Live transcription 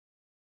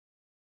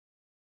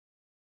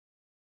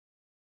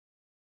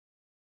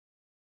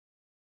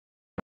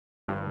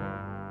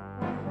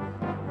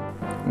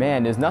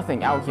Man, there's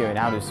nothing out here in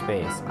outer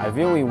space. I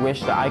really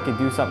wish that I could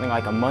do something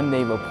like a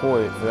Monday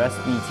report for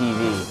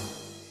SVTV.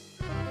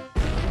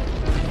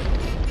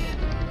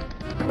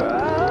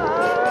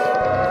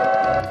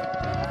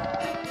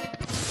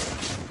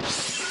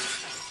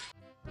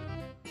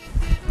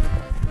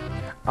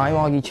 I'm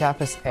Augie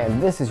Chappis,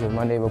 and this is your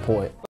Monday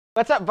report.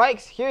 What's up,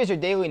 Vikes? Here's your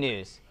daily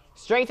news.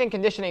 Strength and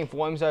conditioning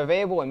forms are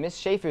available in Miss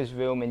Schaefer's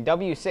room in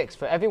W6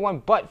 for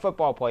everyone but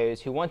football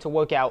players who want to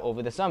work out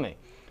over the summer.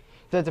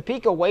 The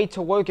Topeka Way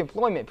to Work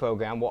Employment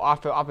Program will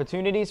offer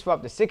opportunities for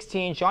up to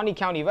 16 Shawnee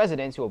County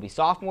residents who will be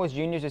sophomores,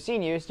 juniors, or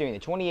seniors during the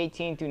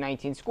 2018 through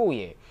 19 school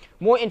year.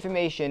 More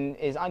information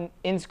is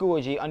in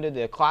Schoology under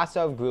the Class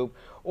of group,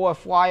 or a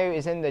flyer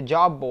is in the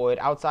job board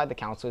outside the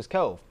Counselor's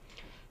Cove.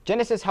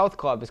 Genesis Health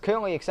Club is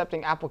currently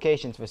accepting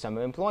applications for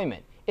summer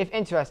employment. If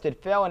interested,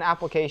 fill an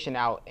application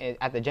out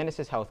at the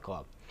Genesis Health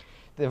Club.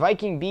 The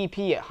Viking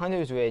BP at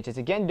Hunter's Ridge is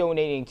again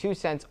donating 2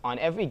 cents on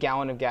every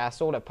gallon of gas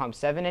sold at pumps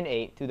 7 and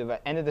 8 through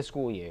the end of the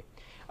school year.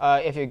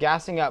 If you're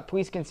gassing up,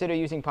 please consider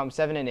using pumps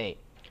 7 and 8.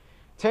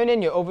 Turn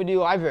in your overdue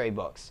library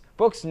books.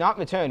 Books not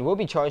returned will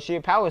be charged to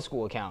your Power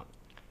School account.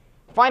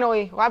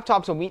 Finally,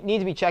 laptops will need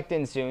to be checked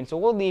in soon, so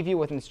we'll leave you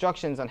with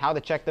instructions on how to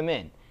check them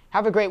in.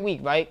 Have a great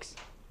week, Vikes.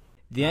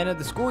 The end of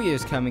the school year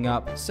is coming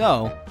up,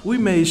 so we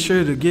made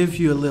sure to give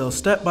you a little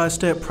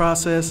step-by-step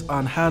process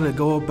on how to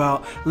go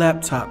about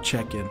laptop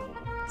check-in.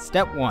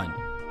 Step 1.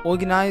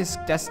 Organize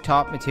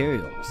desktop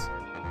materials.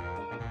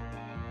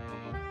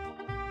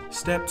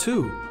 Step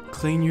 2.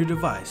 Clean your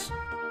device.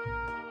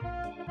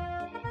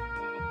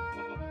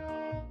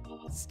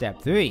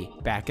 Step 3.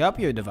 Back up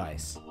your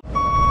device.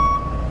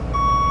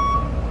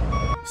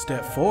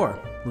 Step 4.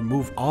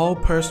 Remove all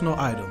personal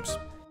items.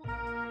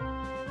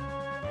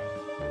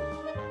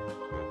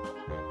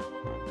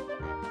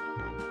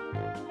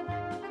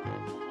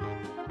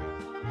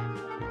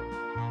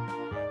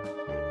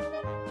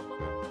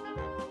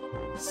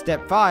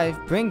 Step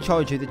 5. Bring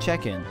charger to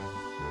check-in.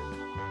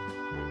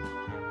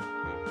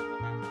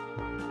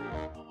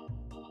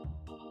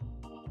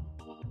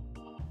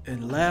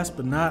 And last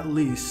but not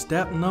least,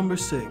 step number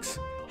 6.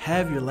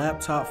 Have your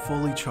laptop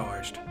fully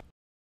charged.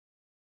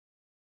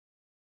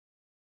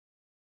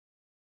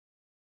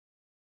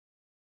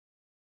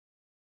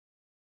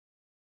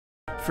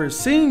 For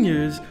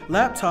seniors,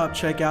 laptop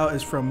checkout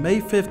is from May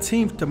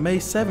 15th to May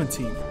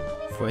 17th.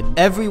 For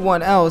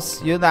everyone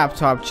else, your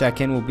laptop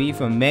check-in will be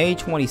from May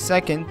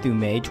 22nd through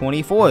May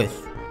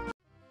 24th.